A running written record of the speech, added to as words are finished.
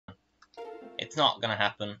It's not gonna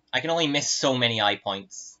happen. I can only miss so many eye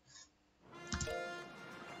points.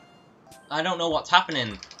 I don't know what's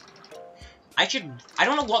happening. I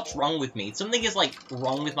don't know what's wrong with me. Something is, like,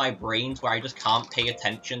 wrong with my brains where I just can't pay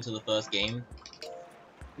attention to the first game.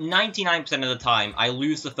 99% of the time, I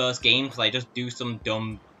lose the first game because I just do some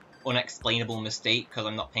dumb, unexplainable mistake because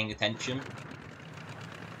I'm not paying attention.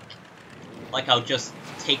 Like, I'll just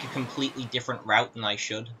take a completely different route than I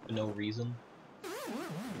should, for no reason.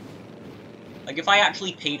 Like, if I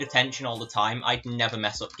actually paid attention all the time, I'd never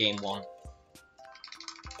mess up game 1.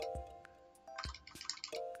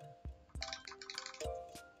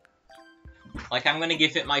 Like, I'm gonna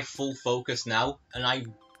give it my full focus now, and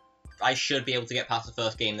I should be able to get past the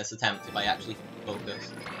first game this attempt if I actually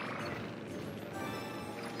focus.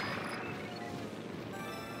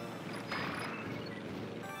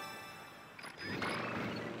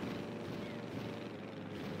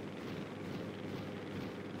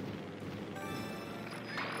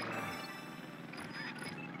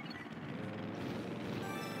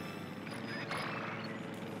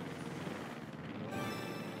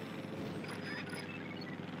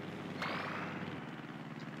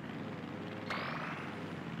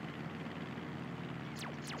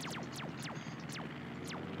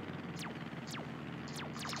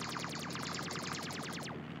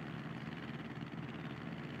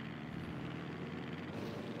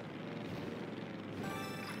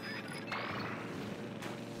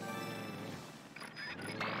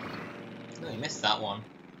 I missed that one.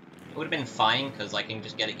 It would have been fine, because I can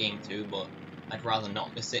just get it game 2, but I'd rather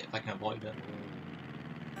not miss it if I can avoid it.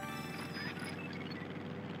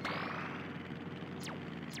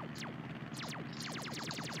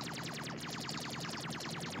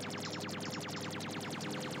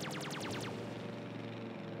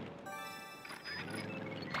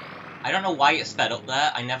 I don't know why it sped up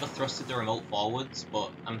there. I never thrusted the remote forwards,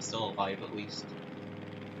 but I'm still alive at least.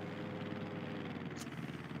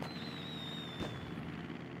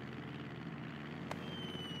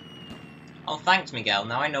 Oh, thanks, Miguel.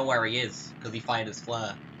 Now I know where he is, because he fired his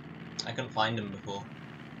flare. I couldn't find him before.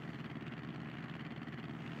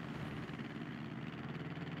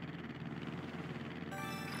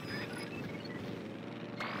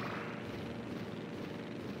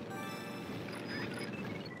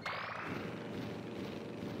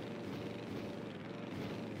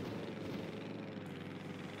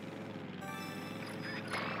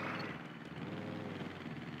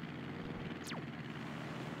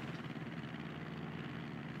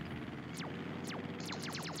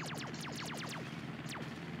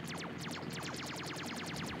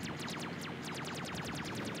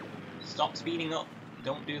 Stop speeding up.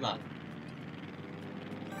 Don't do that.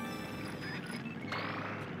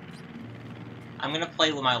 I'm gonna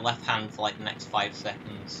play with my left hand for like the next 5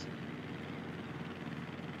 seconds.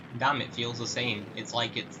 Damn, it feels the same. It's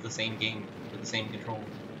like it's the same game with the same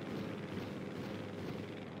controls.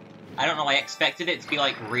 I don't know, I expected it to be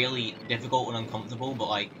like really difficult and uncomfortable, but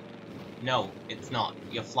like, no, it's not.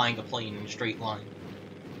 You're flying a plane in a straight line.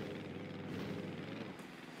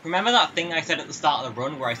 Remember that thing I said at the start of the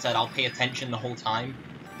run where I said I'll pay attention the whole time?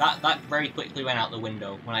 That very quickly went out the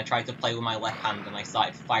window when I tried to play with my left hand and I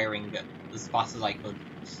started firing as fast as I could.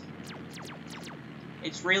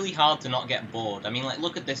 It's really hard to not get bored. I mean, like,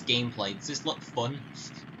 look at this gameplay. Does this look fun?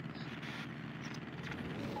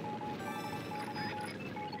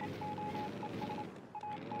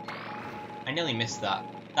 I nearly missed that.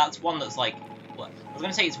 That's one that's like, I was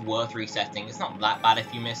gonna say it's worth resetting. It's not that bad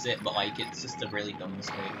if you miss it, but like, it's just a really dumb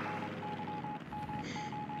mistake.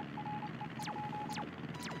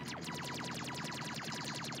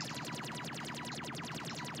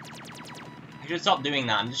 I should stop doing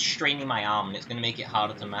that. I'm just straining my arm, and it's gonna make it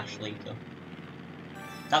harder to mash later.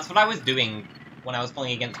 That's what I was doing when I was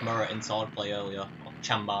playing against Murray in sword play earlier, or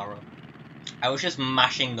Chambara. I was just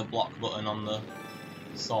mashing the block button on the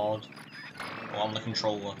sword. Or on the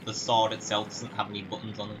controller. The sword itself doesn't have any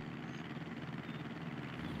buttons on it.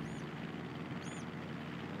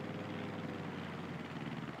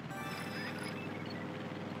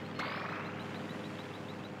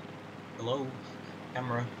 Hello,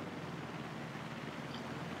 camera.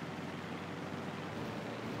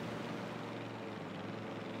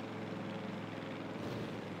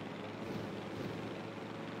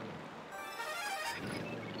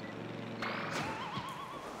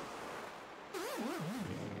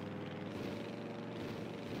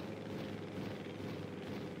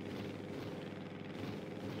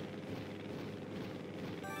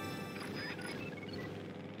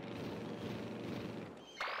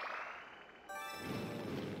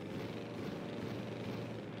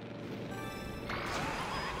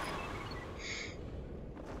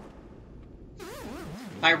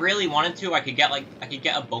 If I really wanted to, I could get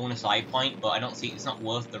a bonus eye point, but I don't see it's not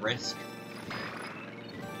worth the risk.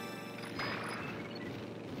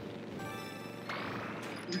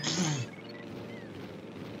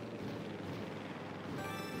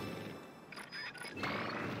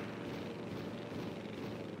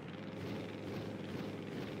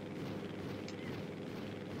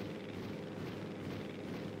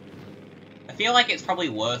 I feel like it's probably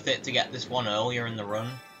worth it to get this one earlier in the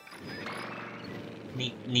run.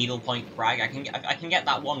 Needle Point Crag. I can get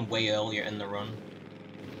that one way earlier in the run.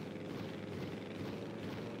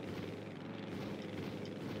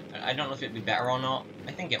 I don't know if it'd be better or not.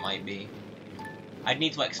 I think it might be. I'd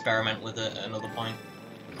need to experiment with it at another point.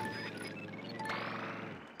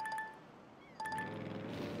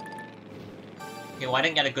 Okay, well I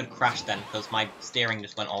didn't get a good crash then because my steering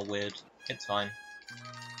just went all weird. It's fine.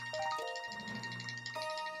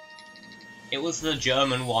 It was the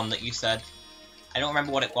German one that you said. I don't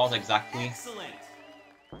remember what it was exactly. Excellent.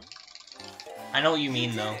 I know what you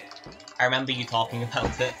mean though. I remember you talking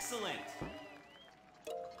about it. Excellent.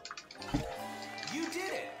 You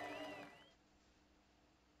did it.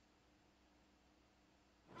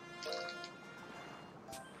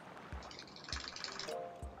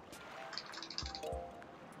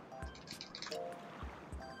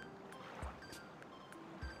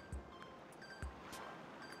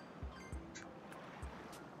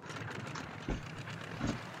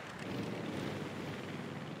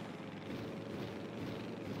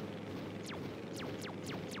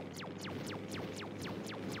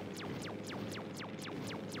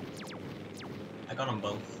 I got them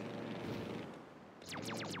both.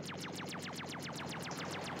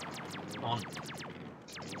 Come on.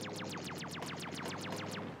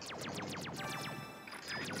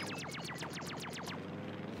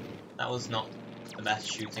 That was not the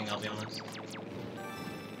best shooting, I'll be honest.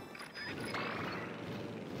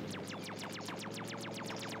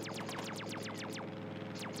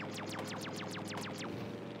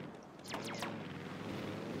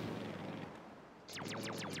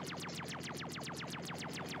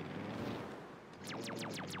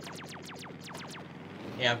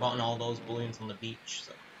 Yeah, I've gotten all those balloons on the beach,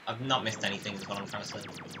 so I've not missed anything is what I'm trying to say.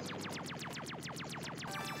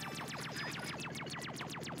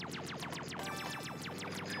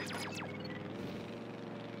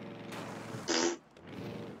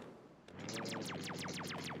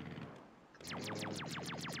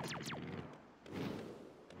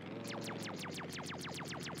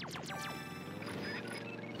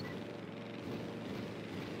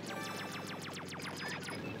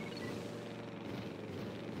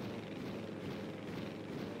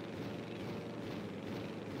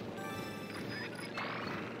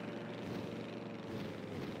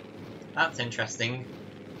 That's interesting.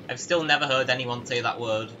 I've still never heard anyone say that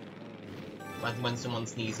word when someone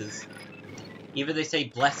sneezes. Either they say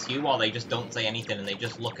bless you or they just don't say anything and they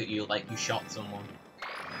just look at you like you shot someone.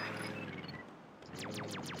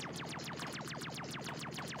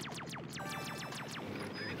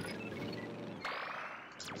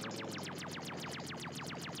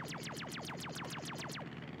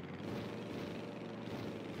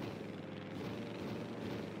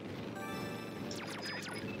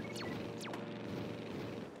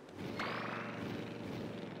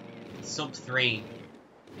 Sub 3.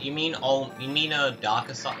 You mean a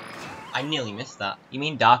darker side? I nearly missed that. You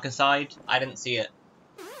mean darker side? I didn't see it.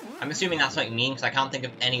 I'm assuming that's what you mean, because I can't think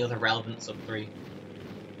of any other relevant sub 3.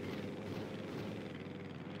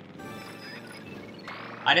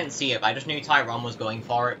 I didn't see it, I just knew Tyrone was going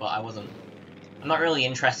for it, but I wasn't. I'm not really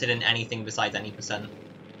interested in anything besides any percent.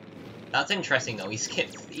 That's interesting though, he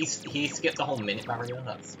skipped a whole minute barrier,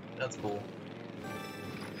 that's cool.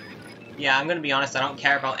 Yeah, I'm gonna be honest, I don't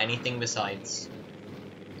care about anything besides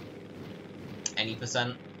any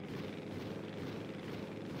percent.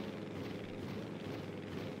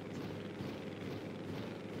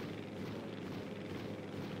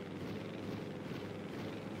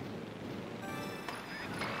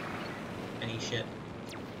 Any shit.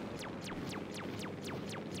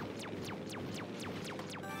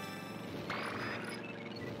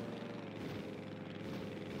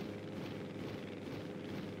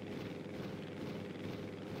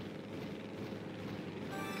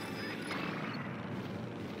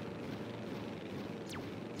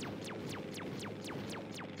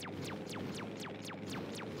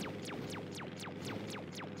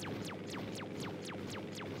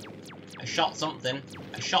 I shot something.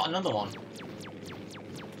 I shot another one.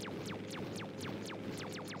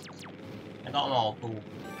 I got them all, cool.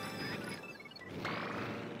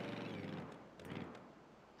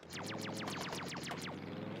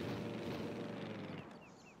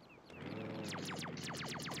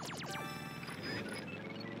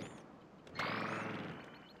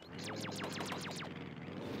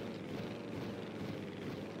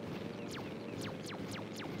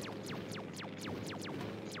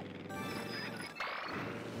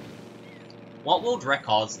 What world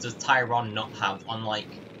records does Tyron not have on, like,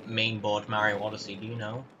 main board Mario Odyssey, do you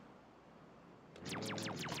know?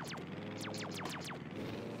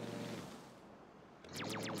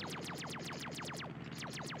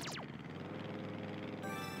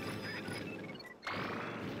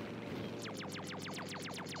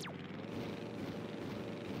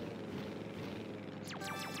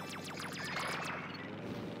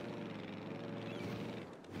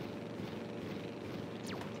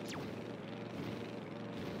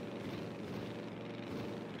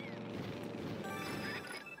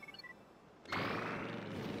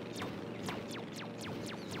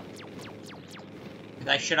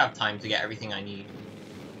 I should have time to get everything I need.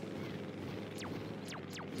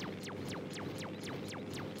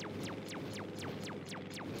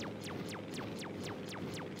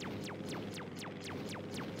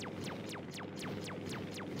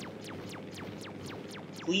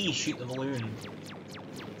 Please shoot the balloon.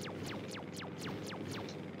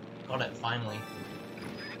 Got it, finally.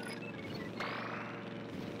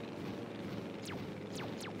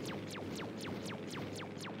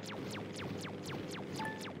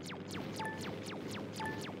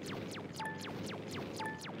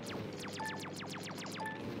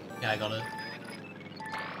 Yeah, I got it.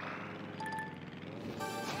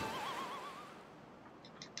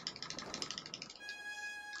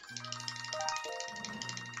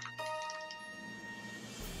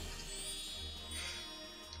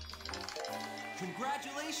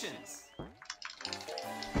 Congratulations!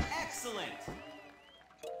 Excellent!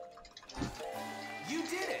 You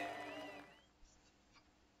did it!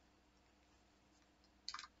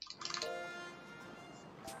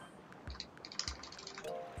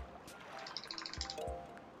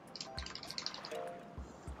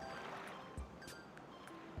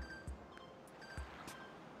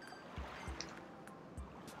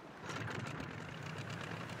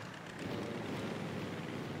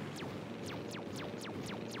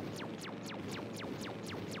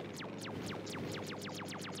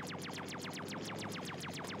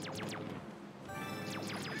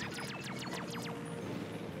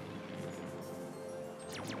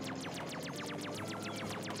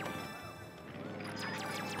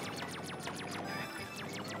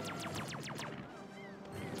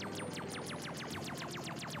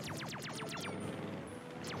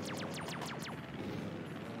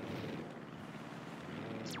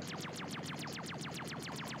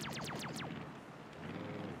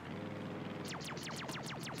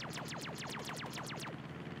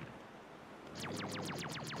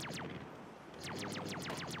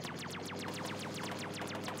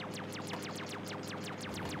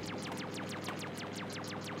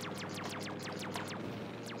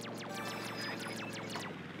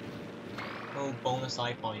 Oh, bonus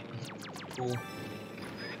eye point. Cool.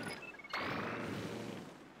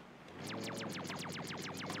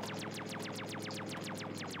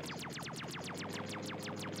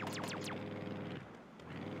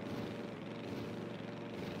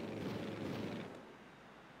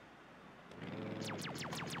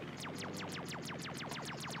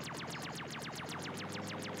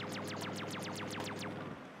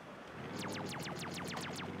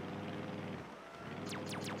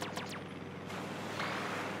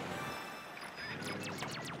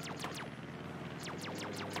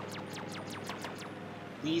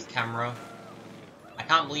 Please, camera. I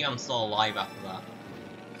can't believe I'm still alive after that.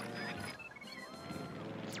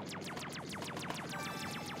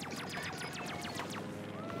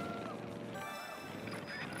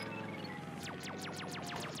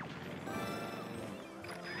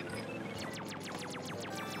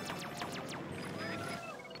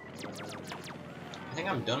 I think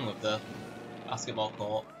I'm done with the basketball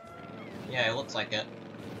court. Yeah, it looks like it.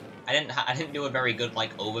 I didn't do a very good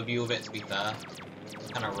like overview of it, to be fair.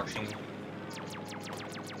 Kind of rushing.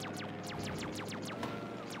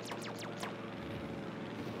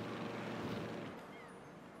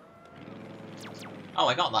 Oh,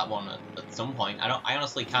 I got that one at some point. I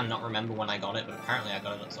honestly cannot remember when I got it, but apparently I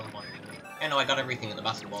got it at some point. Yeah, no, I got everything at the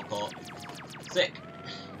basketball court. Sick.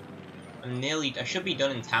 I should be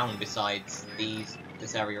done in town besides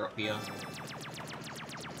this area up here.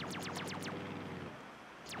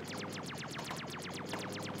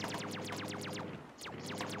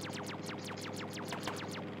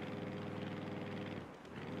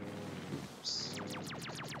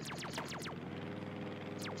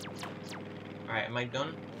 Alright, am I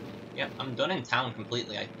done? Yep, I'm done in town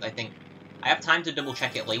completely, I think. I have time to double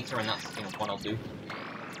check it later, and that's what I'll do.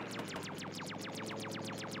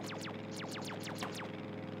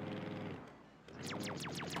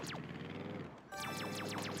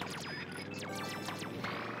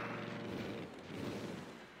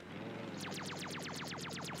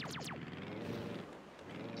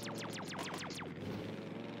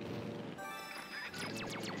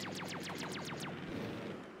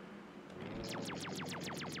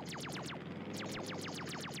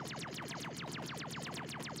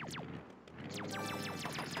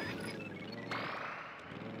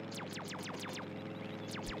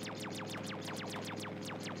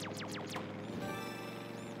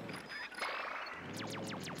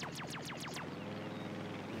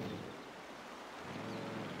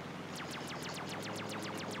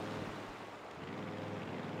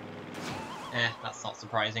 That's not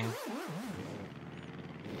surprising.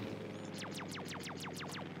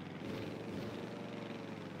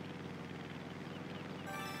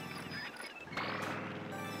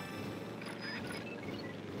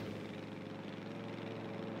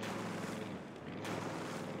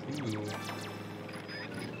 Ooh.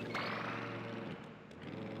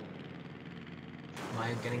 Am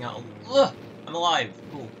I getting out? Ugh! I'm alive!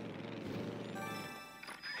 Cool.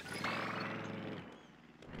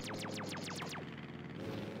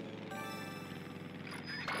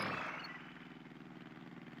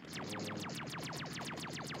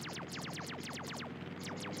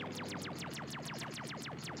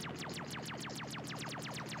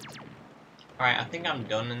 Alright, I think I'm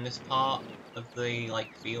done in this part of the,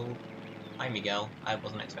 like, field. Hi, Miguel. I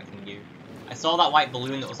wasn't expecting you. I saw that white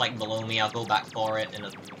balloon that was, like, below me. I'll go back for it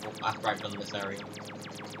after I've done this area.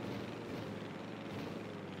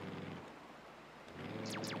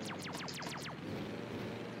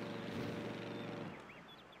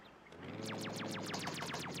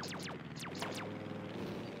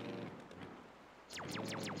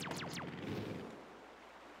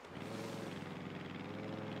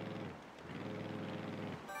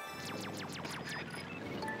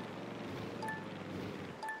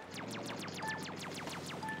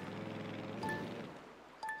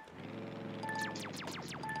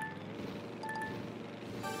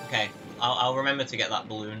 Okay, I'll remember to get that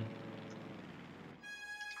balloon.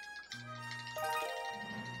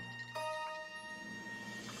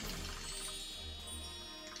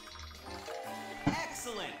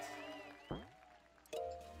 Excellent!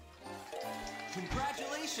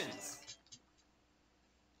 Congratulations!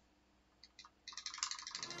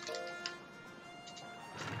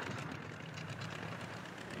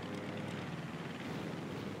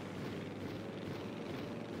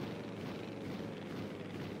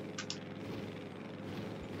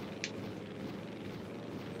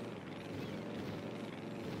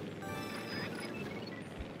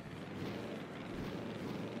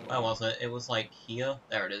 Where was it? It was like here?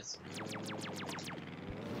 There it is.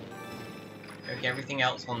 Okay, everything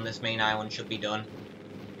else on this main island should be done.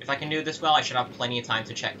 If I can do this well, I should have plenty of time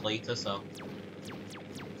to check later, so...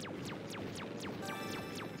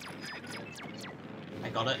 I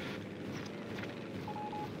got it.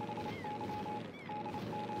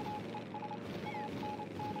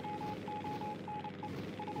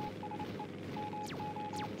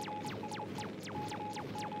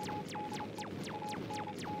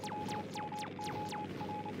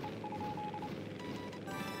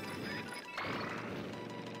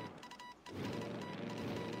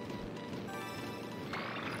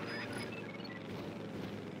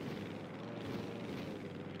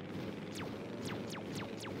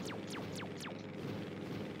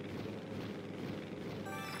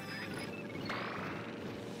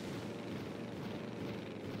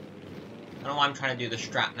 I don't know why I'm trying to do the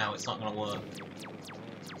strap now, it's not gonna work.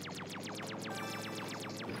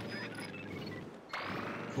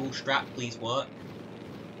 Cool strap, please work.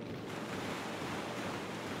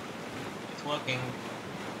 It's working.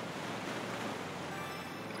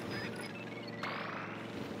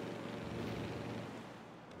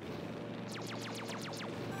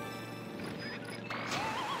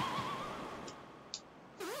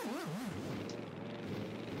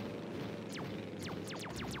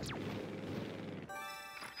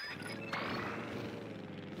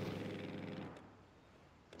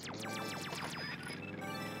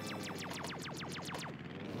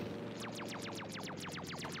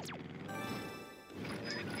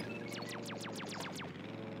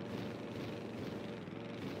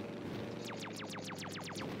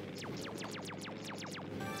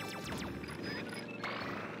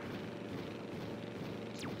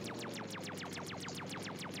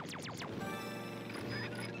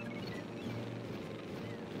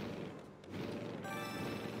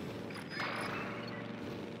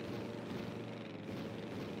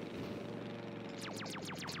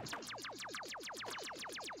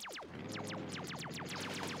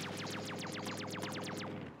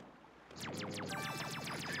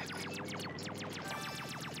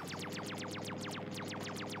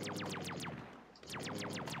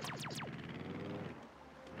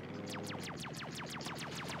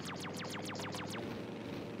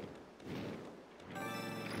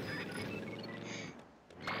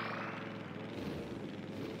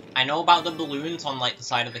 I know about the balloons on like the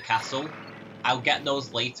side of the castle. I'll get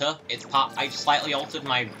those later. It's part. I've slightly altered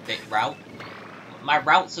my route. My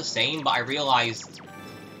route's the same, but I realized,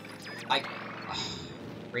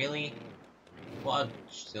 really, what a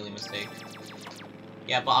silly mistake.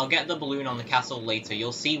 Yeah, but I'll get the balloon on the castle later.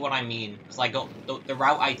 You'll see what I mean. Because I got the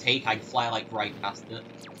route I take, I fly like right past it.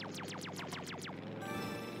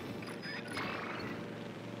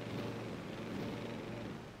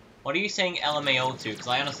 What are you saying LMAO to? Because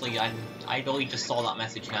I honestly, I only just saw that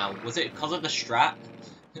message now. Was it because of the strat?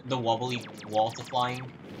 The wobbly water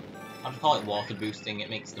flying? I'll just call it water boosting, it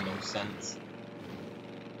makes the most sense.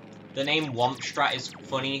 The name Womp Strat is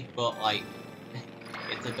funny, but like,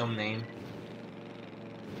 it's a dumb name.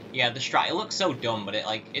 Yeah, the strat, it looks so dumb, but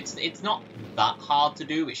it's not that hard to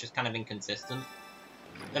do, it's just kind of inconsistent.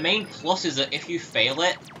 The main plus is that if you fail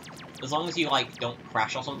it, as long as you like don't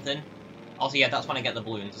crash or something. Also, yeah, that's when I get the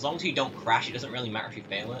balloons. As long as you don't crash, it doesn't really matter if you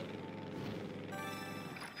fail it.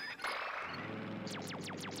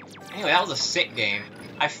 Anyway, that was a sick game.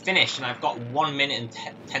 I've finished and I've got 1 minute and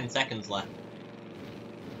 10 seconds left.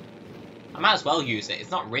 I might as well use it. It's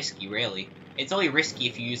not risky, really. It's only risky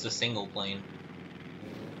if you use the single plane.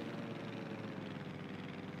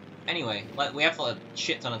 Anyway, we have a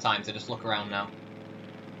shit ton of time to just look around now.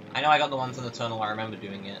 I know I got the ones in the tunnel, I remember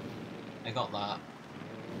doing it. I got that.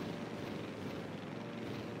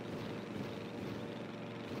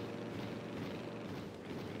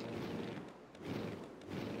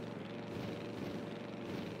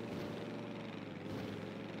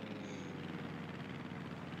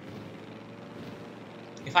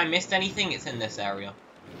 If I missed anything, it's in this area.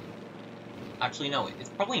 Actually, no,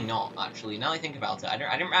 it's probably not, actually. Now that I think about it,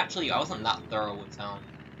 I wasn't that thorough with town.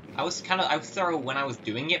 I was thorough when I was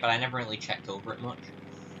doing it, but I never really checked over it much.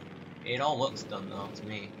 It all looks done, though, to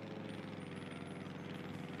me.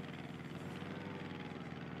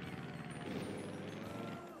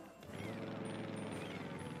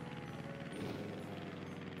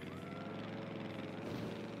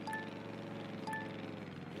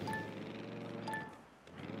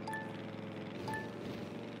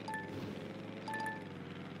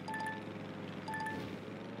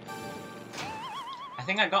 I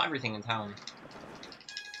think I got everything in town.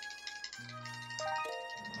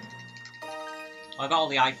 I got all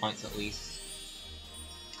the eye points at least.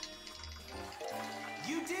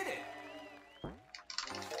 You did it!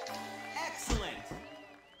 Excellent!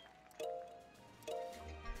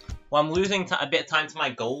 Well, I'm losing a bit of time to my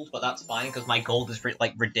gold, but that's fine because my gold is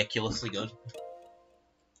like ridiculously good.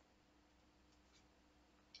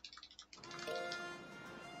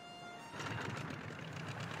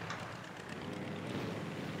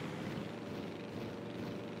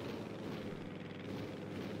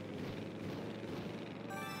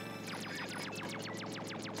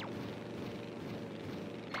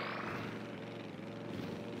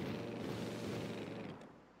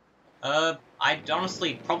 I'd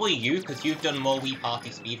honestly, probably you, because you've done more Wii Party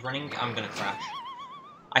speedrunning. I'm gonna crash.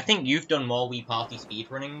 I think you've done more Wii Party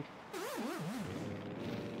speedrunning.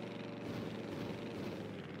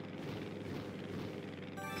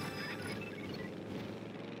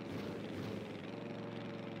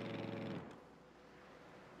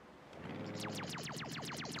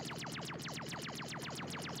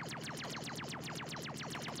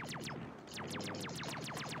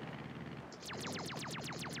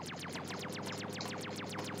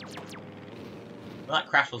 Well, that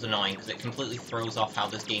crash was annoying because it completely throws off how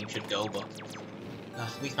this game should go, but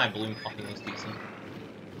at least my balloon popping was decent.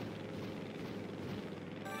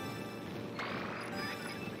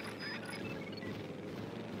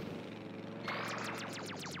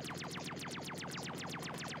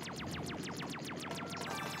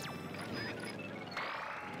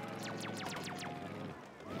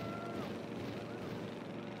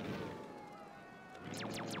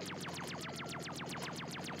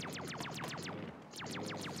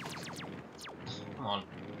 Come on.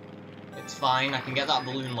 It's fine, I can get that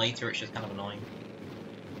balloon later, it's just kind of annoying.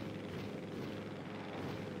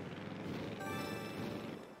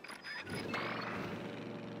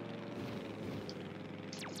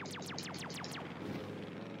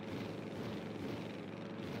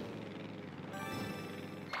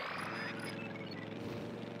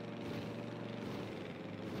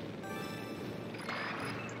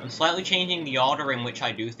 I'm slightly changing the order in which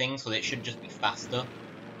I do things so that it should just be faster.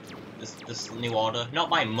 This new order. Not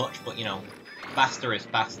by much, but you know, faster is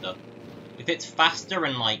faster. If it's faster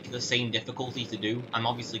and like the same difficulty to do, I'm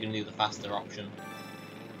obviously going to do the faster option.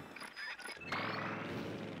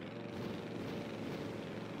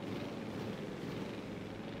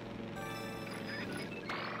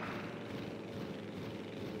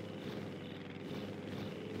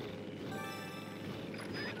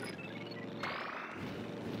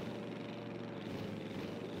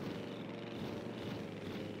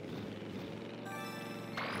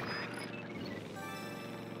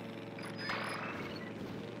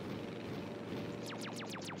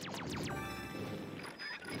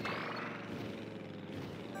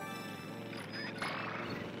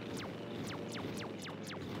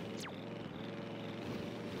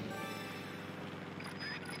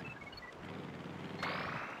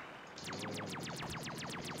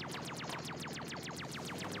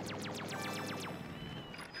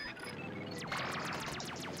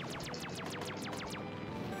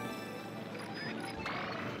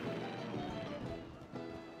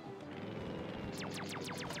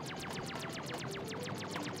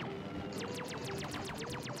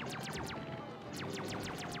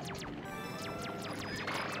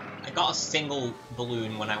 I got a single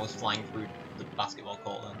balloon when I was flying through the basketball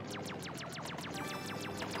court then.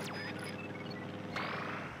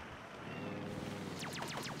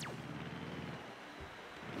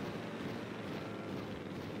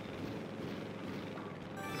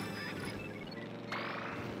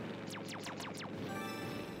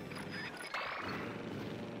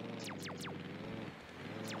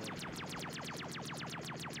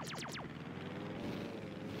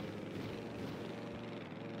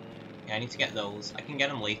 Yeah, I need to get those. I can get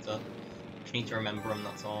them later. Just need to remember them,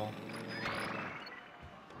 that's all.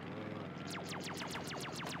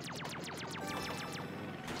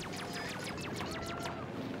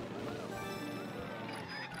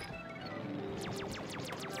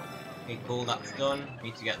 Okay, cool, that's done.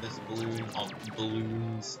 Need to get this balloon, or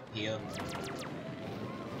balloons here.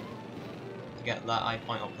 To get that eye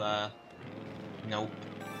point up there. Nope.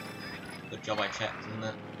 Good job I checked, isn't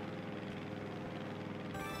it?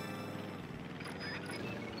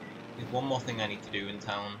 There's one more thing I need to do in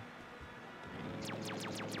town.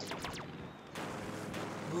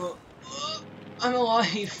 I'm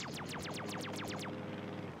alive!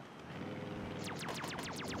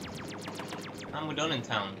 And we're done in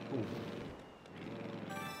town. Cool.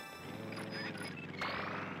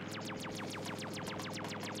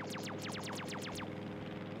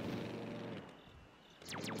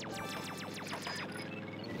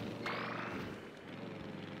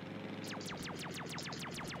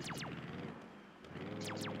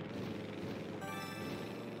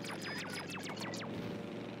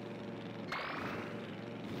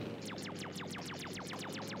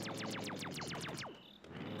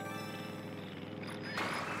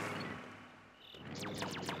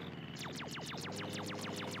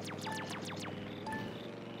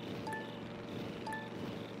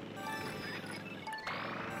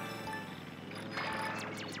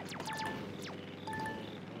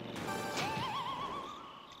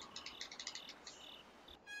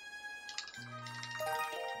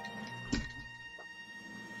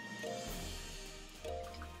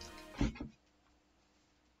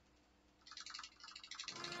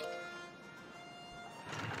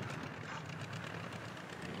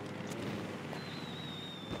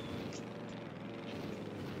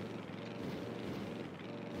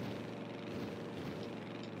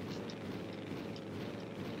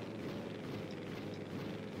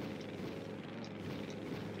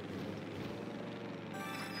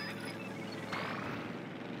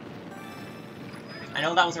 I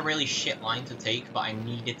know that was a really shit line to take, but I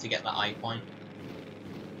needed to get that eye point.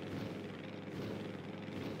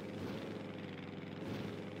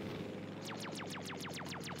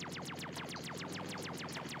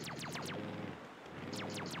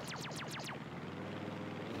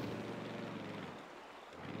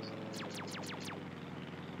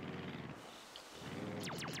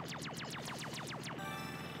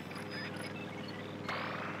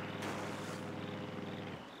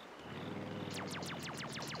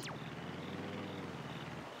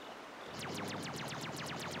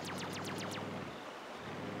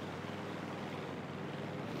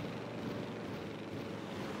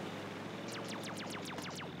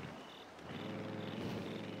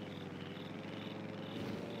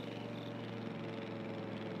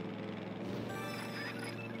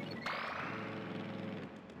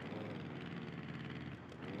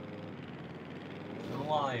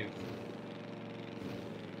 Alive.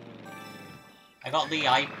 I got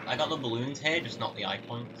the balloons here, just not the eye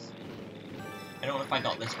points. I don't know if I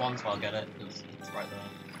got this one, so I'll get it, because it's right there.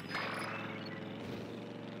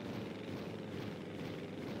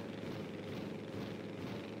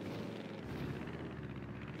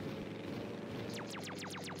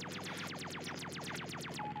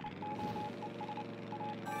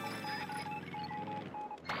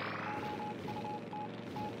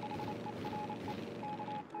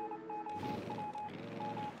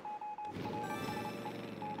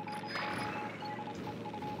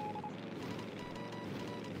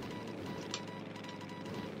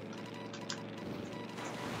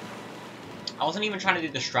 I wasn't even trying to do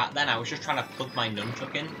the strat then, I was just trying to plug my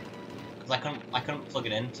nunchuck in. Because I couldn't plug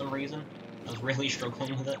it in for some reason. I was really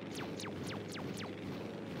struggling with it.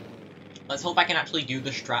 Let's hope I can actually do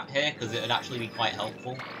the strat here, because it would actually be quite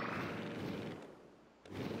helpful.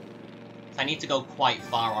 I need to go quite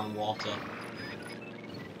far on water.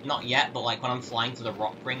 Not yet, but like when I'm flying to the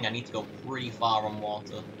rock ring, I need to go pretty far on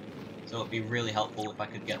water. So it'd be really helpful if I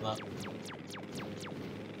could get that.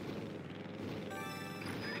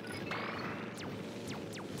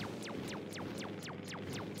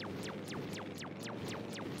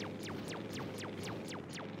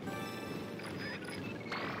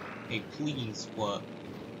 Okay, please work.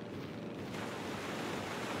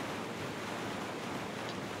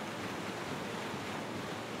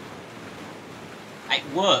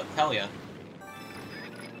 It worked, hell yeah.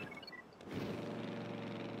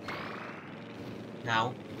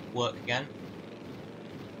 Now, work again.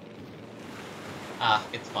 Ah,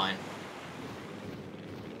 it's fine.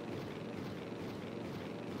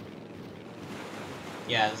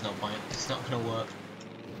 Yeah, there's no point. It's not gonna work.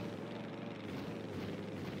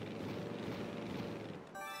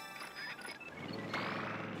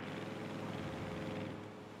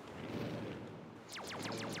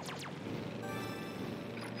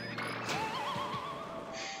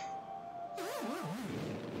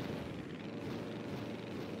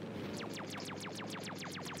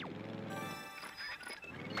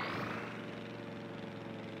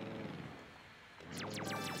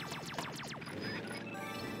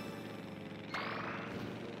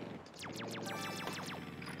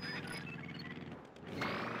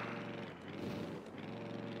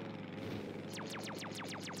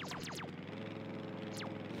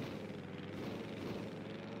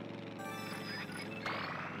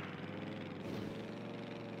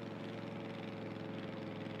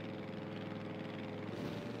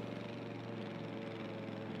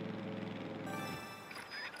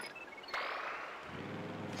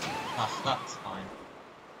 Ah, that's fine.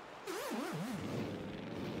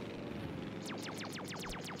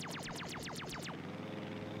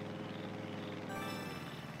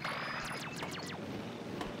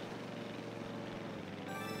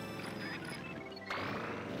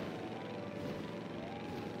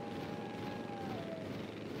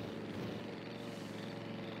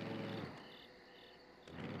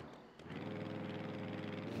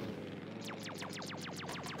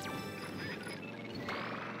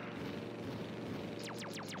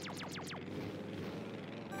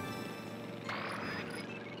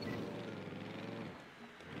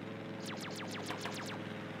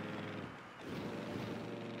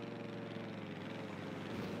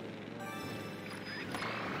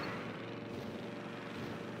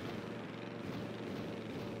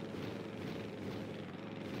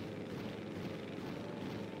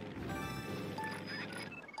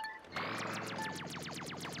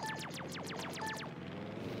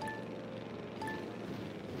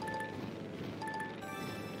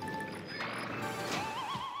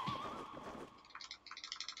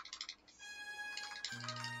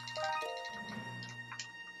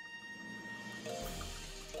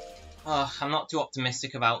 I'm not too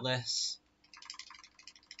optimistic about this.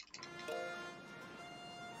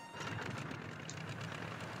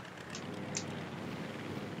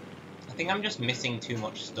 I think I'm just missing too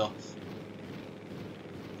much stuff.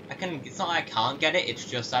 It's not like I can't get it, it's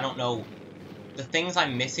just I don't know. The things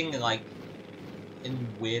I'm missing are like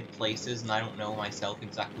in weird places and I don't know myself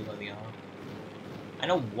exactly where they are. I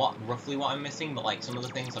know roughly what I'm missing, but like some of the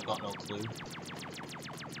things I've got no clue.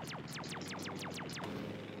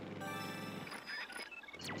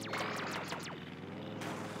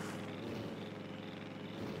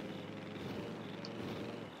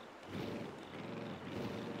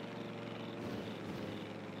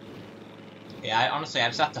 Yeah, I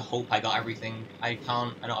just have to hope I got everything. I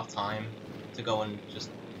don't have time to go and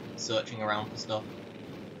just searching around for stuff.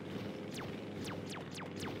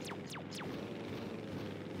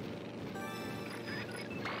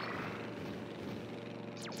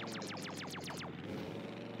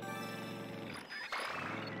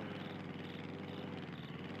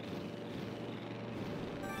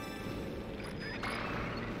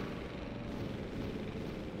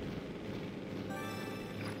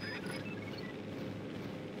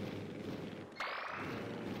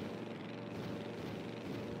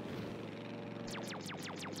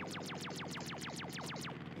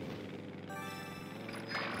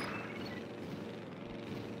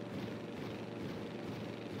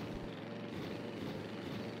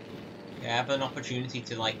 Yeah, I have an opportunity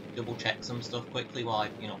to like double check some stuff quickly while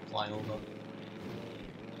I, fly over.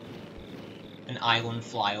 An island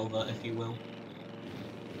flyover, if you will.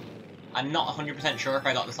 I'm not 100% sure if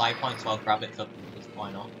I got the side point, so I'll grab it because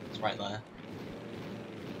why not? It's right there.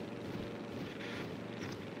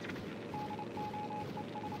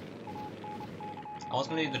 I was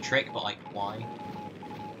gonna do the trick, but like, why?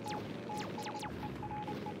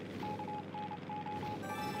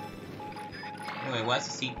 Anyway, where's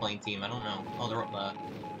the seaplane team? I don't know. Oh, they're up there.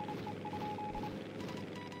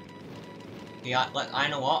 Yeah, I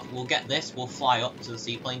know what. We'll get this. We'll fly up to the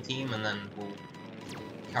seaplane team, and then we'll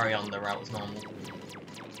carry on the route as normal.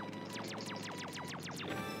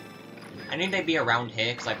 I knew they'd be around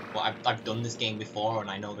here because I've done this game before, and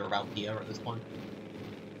I know they're around here at this point.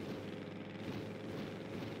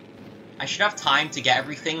 I should have time to get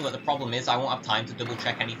everything, but the problem is I won't have time to double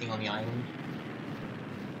check anything on the island.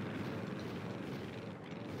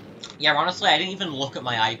 Yeah, honestly, I didn't even look at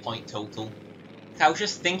my eye point total. I was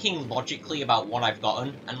just thinking logically about what I've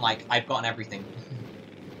gotten, and like, I've gotten everything.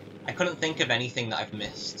 I couldn't think of anything that I've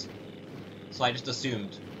missed. So I just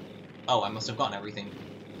assumed, oh, I must have gotten everything.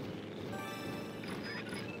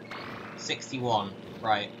 61,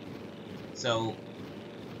 right. So,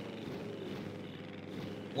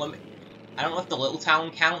 I don't know if the little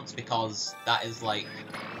town counts, because that is like,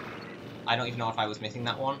 I don't even know if I was missing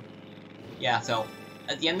that one. Yeah, so,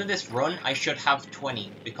 at the end of this run, I should have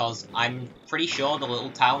 20, because I'm pretty sure the little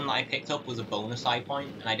town that I picked up was a bonus eye point,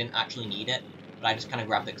 and I didn't actually need it, but I just kind of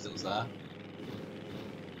grabbed it because it was there.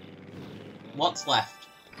 What's left?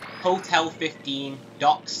 Hotel 15,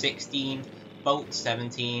 Dock 16, Boat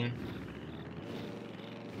 17,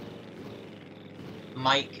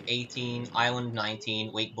 Mike 18, Island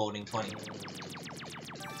 19, Wakeboarding 20.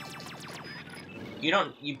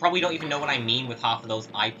 You probably don't even know what I mean with half of those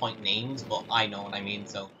eye point names, but I know what I mean,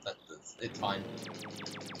 so it's fine.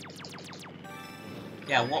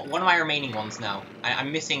 Yeah, what are my remaining ones now?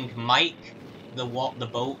 I'm missing Mike, the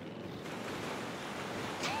boat.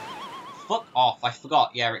 Fuck off, I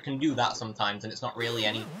forgot. Yeah, it can do that sometimes, and it's not really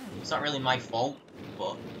my fault,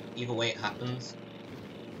 but either way it happens.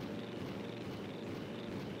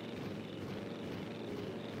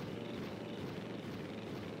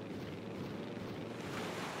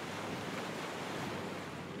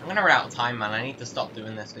 I'm gonna run out of time, man. I need to stop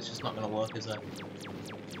doing this. It's just not gonna work, is it?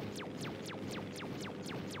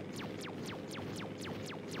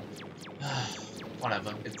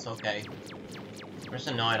 Whatever, it's okay. I'm just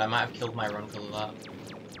annoyed. I might have killed my run because of that.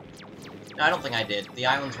 No, I don't think I did. The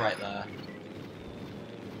island's right there.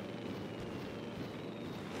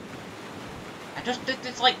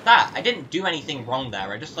 It's like that. I didn't do anything wrong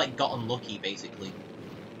there. I just, like, got unlucky, basically.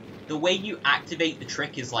 The way you activate the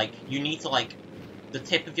trick is, like, you need to, like, the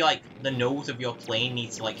tip of your, like, the nose of your plane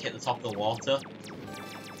needs to, like, hit the top of the water.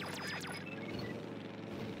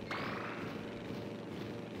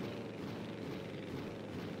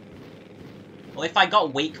 Well, if I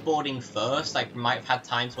got wakeboarding first, I might have had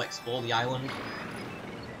time to explore the island.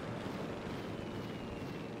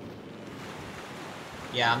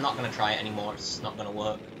 Yeah, I'm not gonna try it anymore, it's not gonna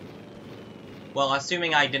work. Well,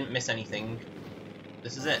 assuming I didn't miss anything,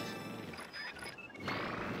 this is it.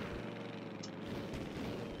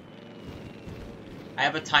 I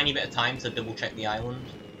have a tiny bit of time to double check the island.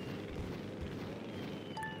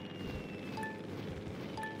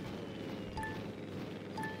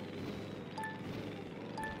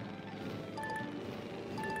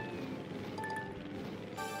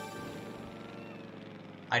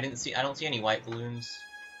 I don't see any white balloons.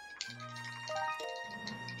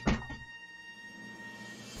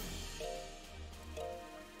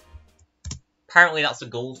 Apparently that's a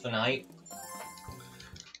gold for night.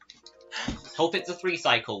 Hope it's a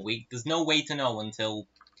 3-cycle week. There's no way to know until...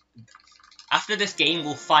 After this game,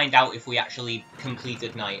 we'll find out if we actually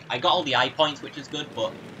completed night. I got all the eye points, which is good,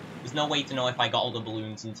 but there's no way to know if I got all the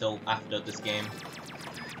balloons until after this game.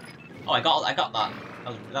 Oh, I got that.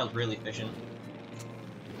 That was really efficient.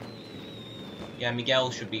 Yeah, Miguel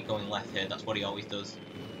should be going left here. That's what he always does.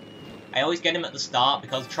 I always get him at the start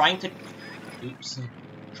because trying to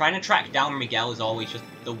track down Miguel is always just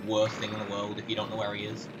the worst thing in the world if you don't know where he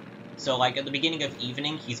is. So, like, at the beginning of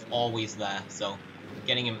evening, he's always there, so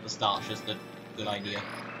getting him at the start is just a good idea.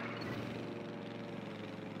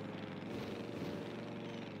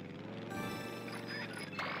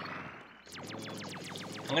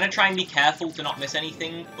 I'm gonna try and be careful to not miss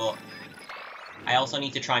anything, but I also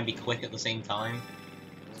need to try and be quick at the same time.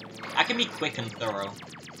 I can be quick and thorough.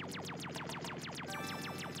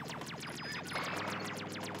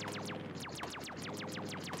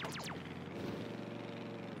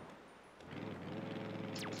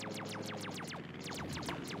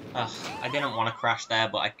 Ugh, I didn't want to crash there,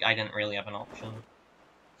 but I didn't really have an option.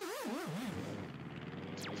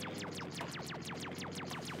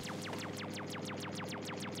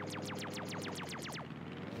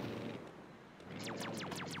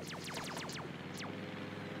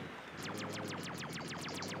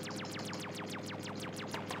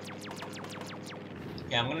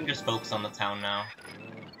 Yeah, I'm gonna just focus on the town now.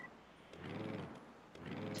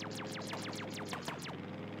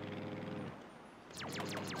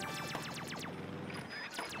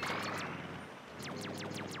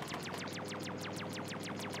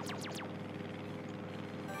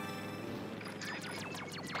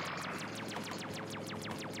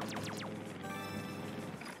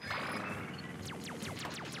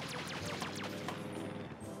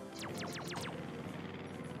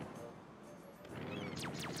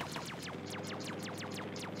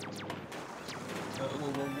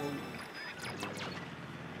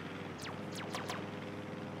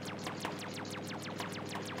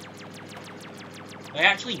 Did I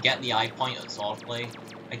actually get the eye point at swordplay?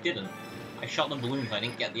 I didn't. I shot the balloons, I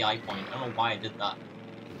didn't get the eye point. I don't know why I did that.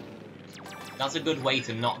 That's a good way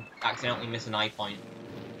to not accidentally miss an eye point.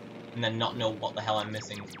 And then not know what the hell I'm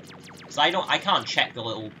missing. So I can't check the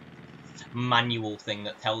little manual thing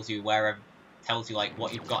that tells you like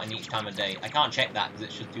what you've got in each time of day. I can't check that because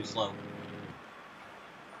it's just too slow.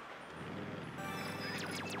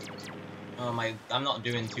 Oh my, I'm not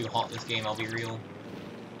doing too hot this game, I'll be real.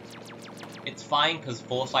 It's fine because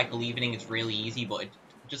 4-cycle evening is really easy, but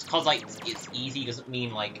just cause like it's easy doesn't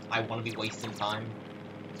mean like I want to be wasting time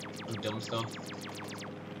on dumb stuff.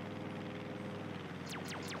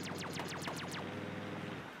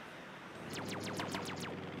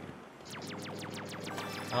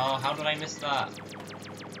 Oh, how did I miss that?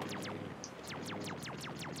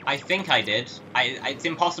 I think I did. It's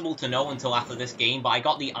impossible to know until after this game, but I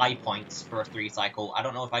got the eye points for a 3-cycle. I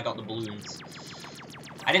don't know if I got the balloons.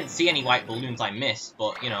 I didn't see any white balloons I missed,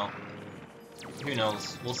 but, you know, who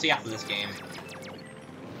knows? We'll see after this game.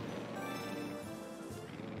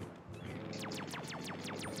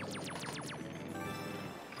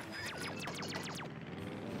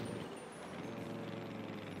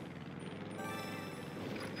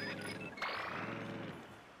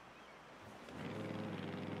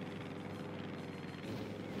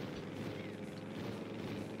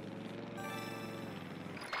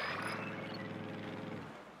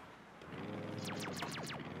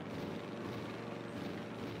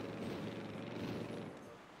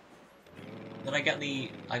 Did I get the...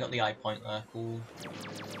 I got the eye point there, cool.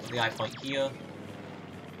 Got the eye point here.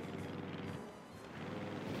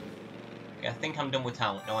 Okay, I think I'm done with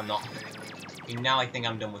town. No, I'm not. Okay, now I think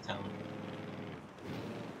I'm done with town.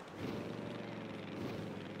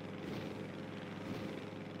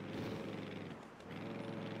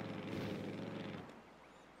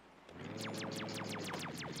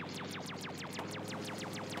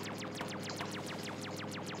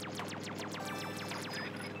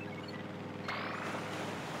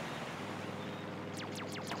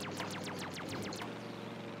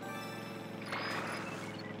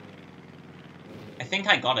 I think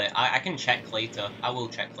I got it. I can check later. I will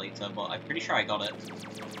check later, but I'm pretty sure I got it.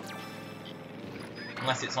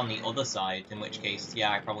 Unless it's on the other side, in which case, yeah,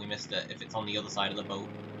 I probably missed it if it's on the other side of the boat.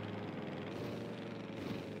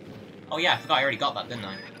 Oh yeah, I forgot I already got that, didn't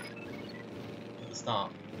I? At the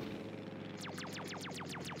start.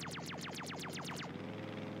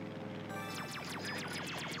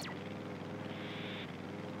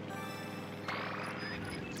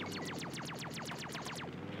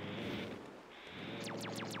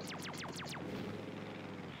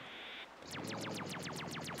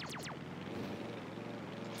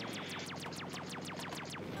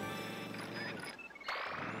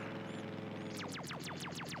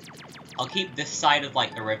 I'll keep this side of,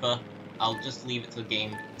 like, the river. I'll just leave it to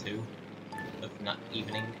game 2 of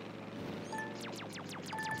evening.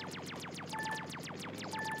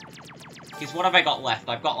 Because what have I got left?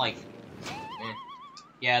 I've got, like...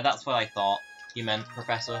 Yeah, that's what I thought you meant,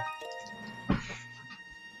 Professor.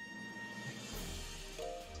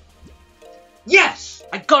 Yes!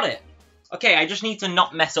 I got it! Okay, I just need to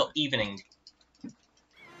not mess up evening.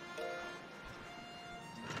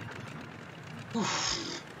 Oof.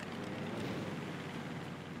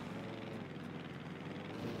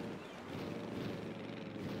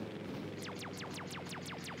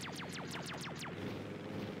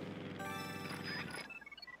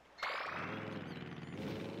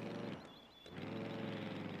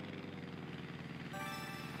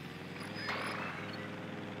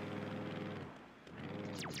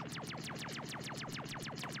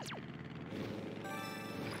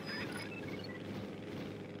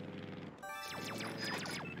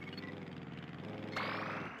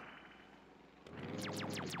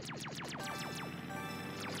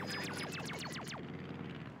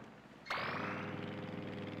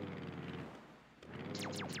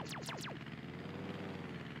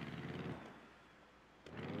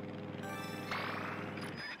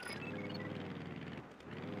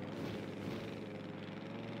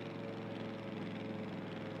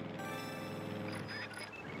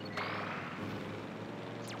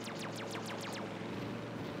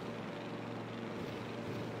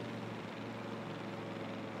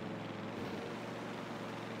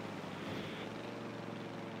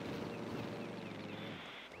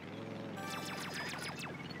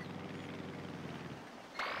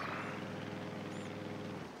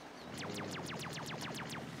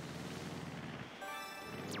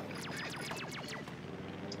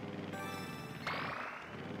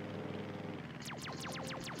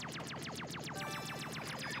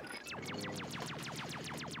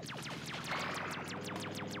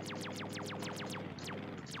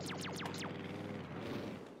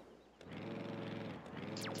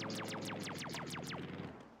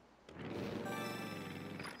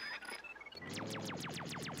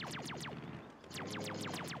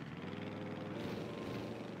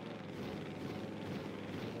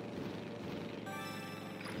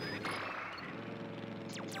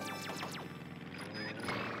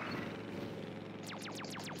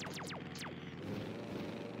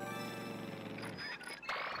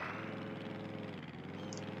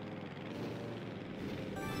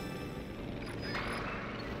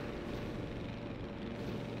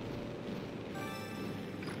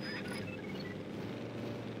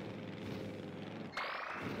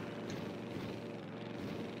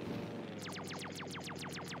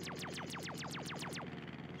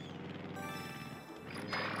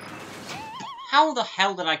 How the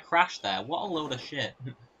hell did I crash there? What a load of shit.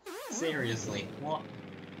 Seriously, what?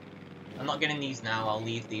 I'm not getting these now, I'll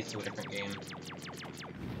leave these to a different game.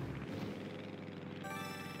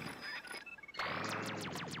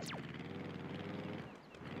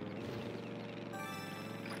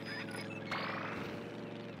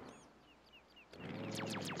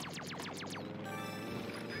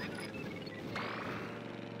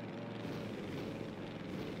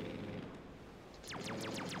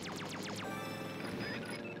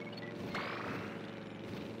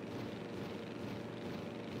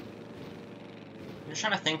 I'm just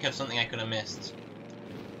trying to think of something I could have missed.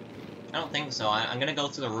 I don't think so. I'm gonna go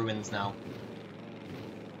to the ruins now.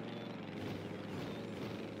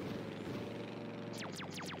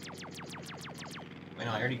 Wait,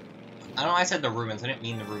 no, I don't know why I said the ruins. I didn't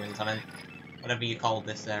mean the ruins. I meant whatever you call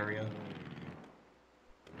this area.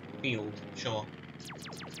 Field, sure.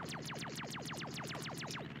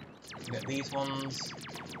 Get these ones.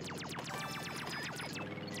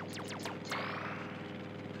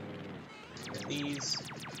 Get these.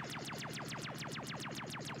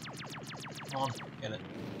 Come on, get it.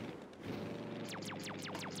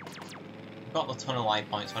 I've got the tunnel eye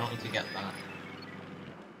point, so I don't need to get that.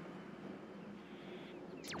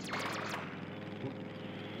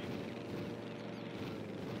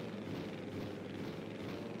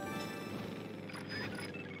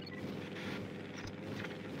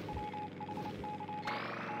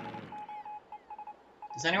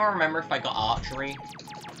 Does anyone remember if I got archery?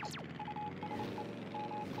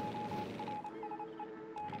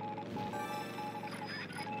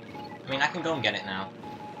 I mean, I can go and get it now.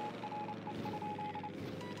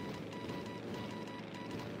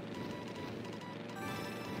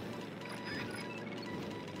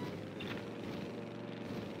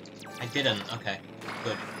 I didn't. Okay,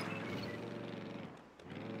 good.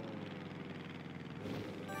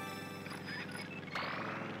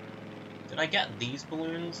 Did I get these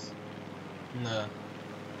balloons? No.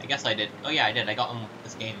 I guess I did. Oh yeah, I did. I got them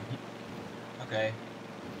this game. Okay.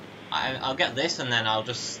 I'll get this and then I'll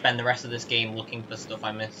just spend the rest of this game looking for stuff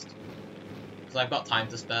I missed. Because I've got time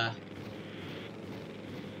to spare.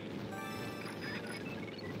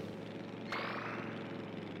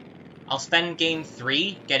 I'll spend game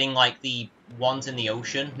 3 getting like the ones in the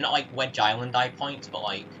ocean. Not like Wedge Island eye points, but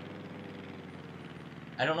like...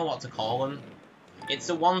 I don't know what to call them. It's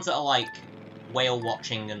the ones that are like whale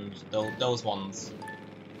watching and those ones.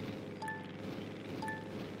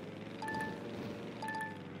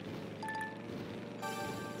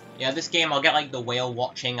 Yeah, this game I'll get like the whale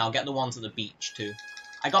watching, I'll get the ones at the beach too.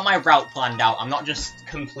 I got my route planned out, I'm not just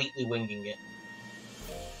completely winging it.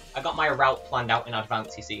 I got my route planned out in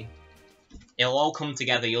advance, you see. It'll all come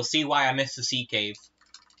together, you'll see why I missed the sea cave.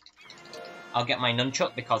 I'll get my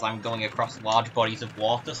nunchuck because I'm going across large bodies of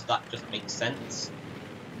water, so that just makes sense.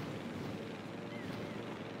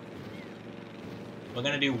 We're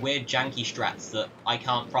going to do weird janky strats that I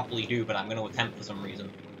can't properly do, but I'm going to attempt for some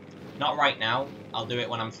reason. Not right now, I'll do it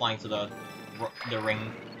when I'm flying to the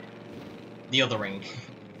ring. The other ring.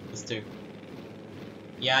 There's two.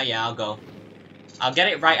 Yeah, I'll go. I'll get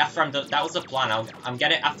it right after I'm done. That was the plan, I'll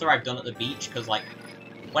get it after I've done at the beach, because like,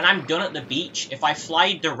 when I'm done at the beach, if I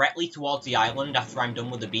fly directly towards the island after I'm done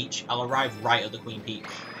with the beach, I'll arrive right at the Queen Peach.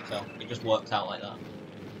 So, it just works out like that.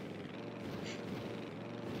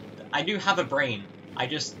 I do have a brain. I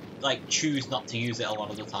just, like, choose not to use it a lot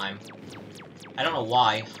of the time. I don't know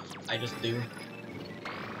why. I just do.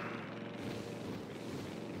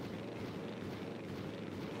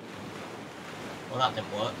 Well, that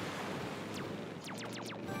didn't work.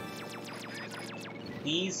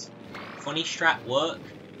 These funny strat work.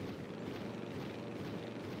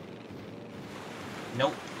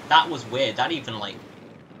 Nope. That was weird. That even, like...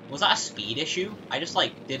 Was that a speed issue? I just,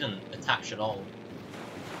 like, didn't attach at all.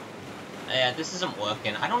 Yeah, this isn't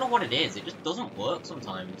working. I don't know what it is. It just doesn't work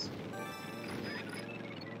sometimes.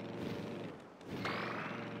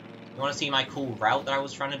 You want to see my cool route that I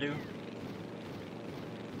was trying to do?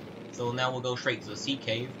 So now we'll go straight to the sea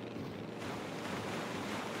cave.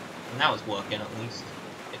 And now it's working, at least.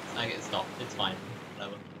 It stopped. It's fine.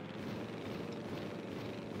 Whatever.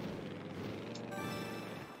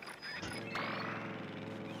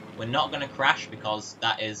 We're not going to crash because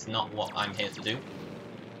that is not what I'm here to do.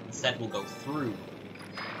 Instead, we'll go through.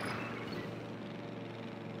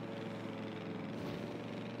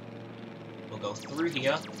 We'll go through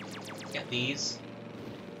here, get these.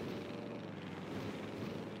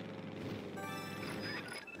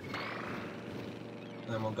 And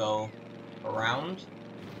then we'll go around.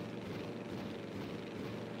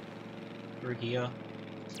 Through here.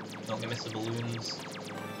 Don't miss the balloons.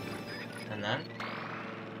 And then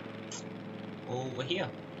Oh, we're here.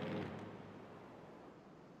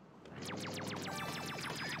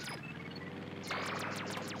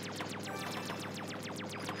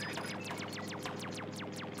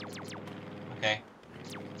 Okay.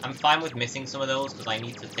 I'm fine with missing some of those because I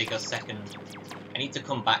need to take a second. I need to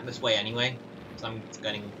come back this way anyway, because I'm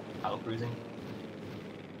getting power cruising.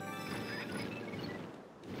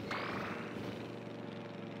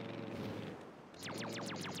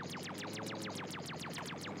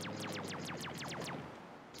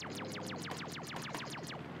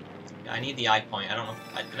 I need the eye point. I don't know.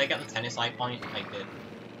 Did I get the tennis eye point? I did.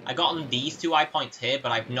 I got on these two eye points here,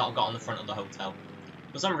 but I've not got on the front of the hotel.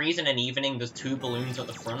 For some reason, in evening, there's 2 balloons at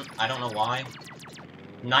the front. I don't know why.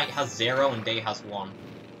 Night has 0 and day has 1.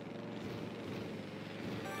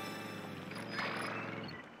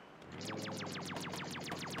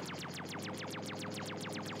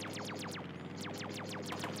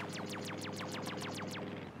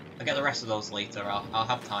 I'll get the rest of those later. I'll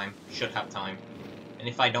have time. Should have time. And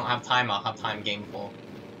if I don't have time, I'll have time game 4.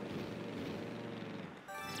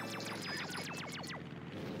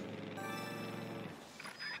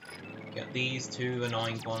 Get these 2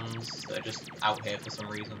 annoying ones that are just out here for some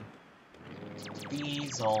reason.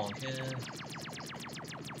 These on here.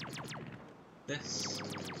 This.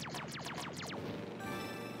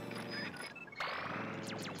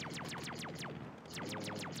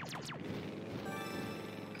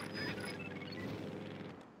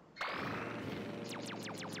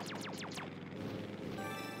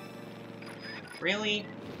 Really?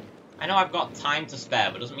 I know I've got time to spare,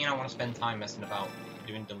 but doesn't mean I want to spend time messing about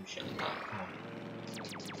doing dumb shit like that. Come on.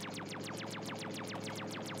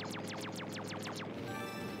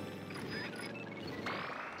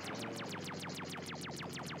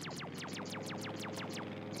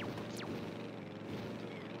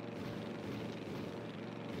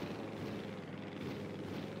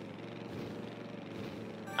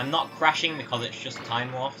 I'm not crashing because it's just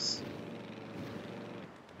time loss.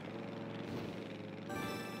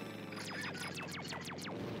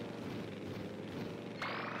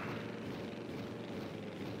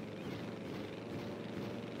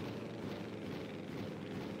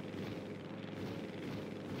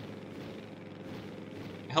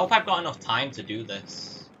 I hope I've got enough time to do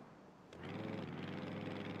this.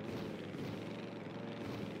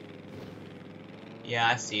 Yeah,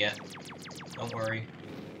 I see it. Don't worry.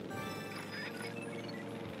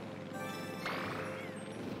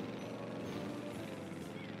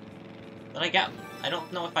 Did I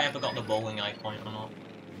don't know if I ever got the bowling eye point or not.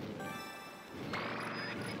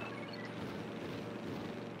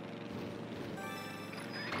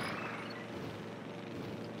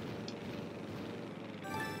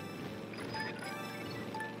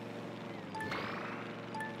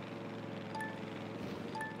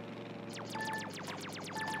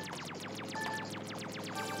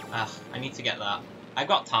 Ah, I need to get that. I've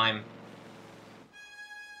got time.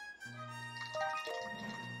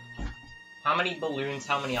 How many balloons,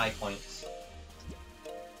 how many eye points?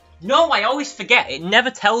 No, I always forget. It never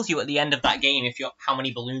tells you at the end of that game if you're how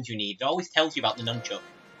many balloons you need. It always tells you about the nunchuck.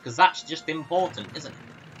 Because that's just important, isn't it?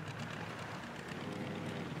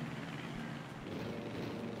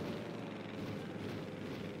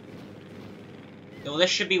 Well, this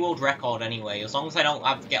should be world record anyway. As long as I don't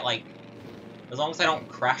have to get, like... As long as I don't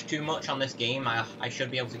crash too much on this game, I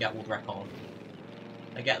should be able to get world record.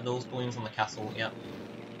 I get those balloons on the castle, yep.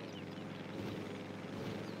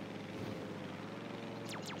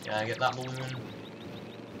 Yeah, I get that balloon.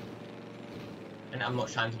 I don't have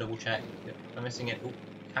much time to double check. Yep, I'm missing it. Ooh,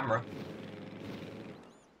 camera.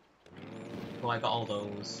 Oh, I got all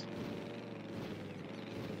those.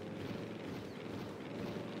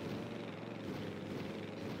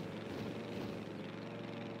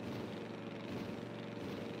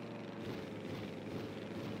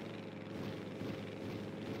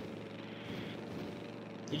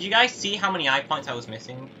 Did you guys see how many eye points I was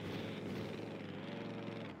missing?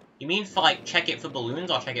 You mean for, like, check it for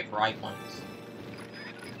balloons or check it for eye points?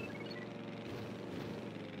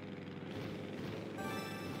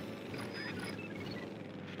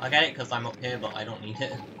 I get it because I'm up here, but I don't need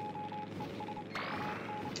it.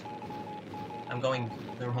 I'm going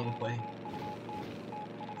the wrong way.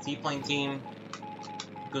 Seaplane team.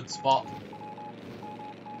 Good spot.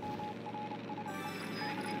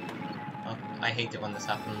 Oh, I hate it when this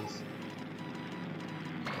happens.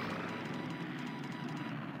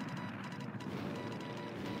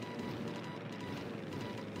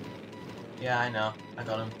 Yeah, I know. I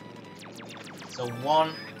got him. So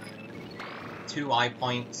 1, 2 eye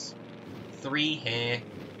points, 3 here.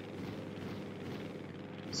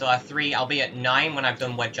 So at 3, I'll be at 9 when I've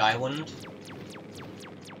done Wedge Island.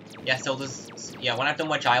 Yeah, so there's... Yeah, when I've done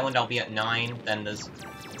Wedge Island, I'll be at 9. Then there's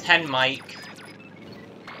 10 Mike,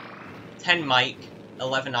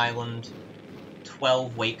 11 Island,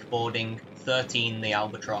 12 wakeboarding, 13 the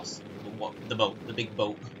Albatross, the boat, the big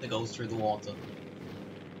boat that goes through the water.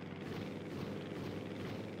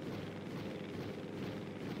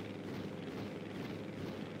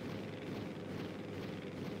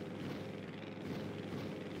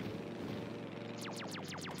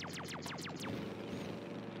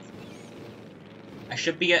 I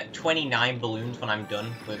should be at 29 balloons when I'm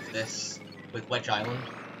done with this, with Wedge Island.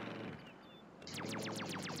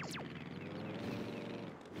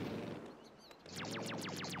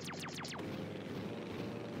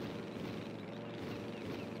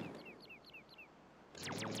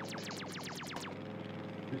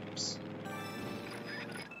 Oops.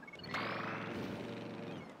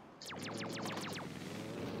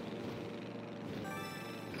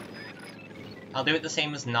 I'll do it the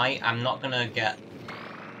same as night. I'm not gonna get...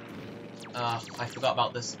 I forgot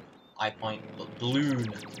about this eye point. Balloon.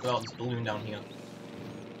 I forgot about this balloon down here.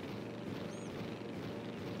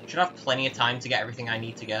 Should have plenty of time to get everything I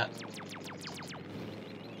need to get.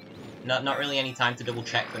 Not really any time to double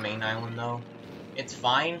check the main island though. It's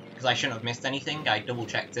fine, because I shouldn't have missed anything. I double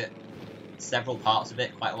checked it, several parts of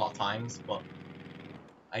it, quite a lot of times, but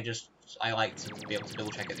I like to be able to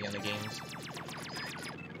double check at the end of games.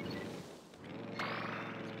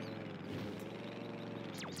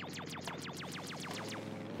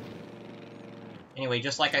 Anyway,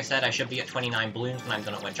 just like I said, I should be at 29 balloons when I'm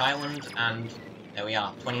done at Wedge Island, and there we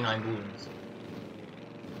are, 29 balloons.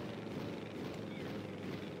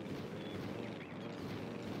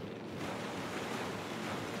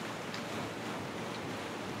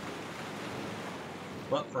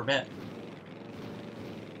 Work for a bit.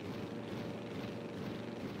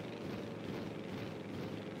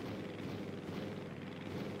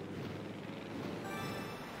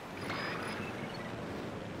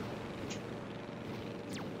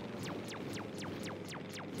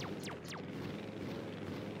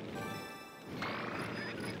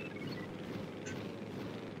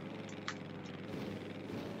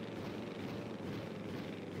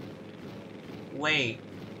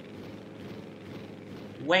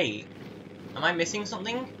 Wait, am I missing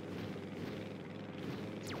something?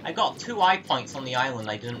 I got 2 eye points on the island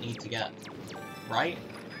I didn't need to get, right?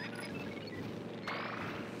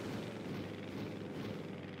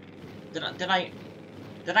 Did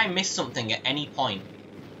I miss something at any point?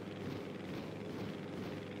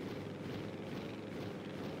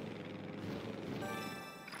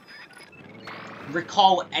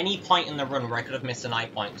 Recall any point in the run where I could have missed an eye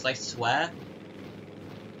point, because I swear...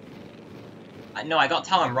 No, I got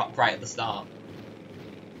Talon Rock right at the start.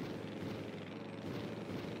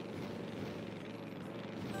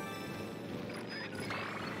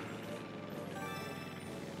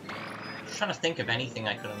 Just trying to think of anything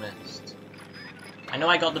I could have missed. I know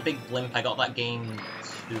I got the big blimp, I got that game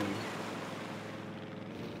too.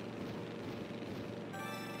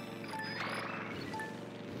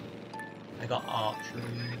 I got archery.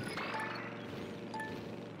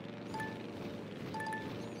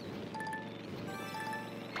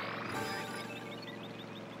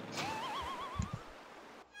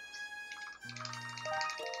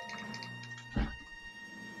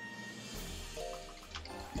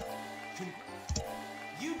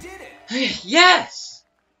 You did it! Yes!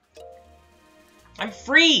 I'm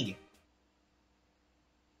free!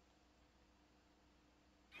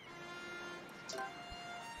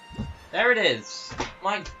 There it is.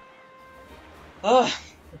 Ugh.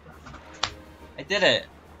 I did it.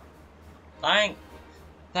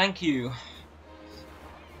 Thank you.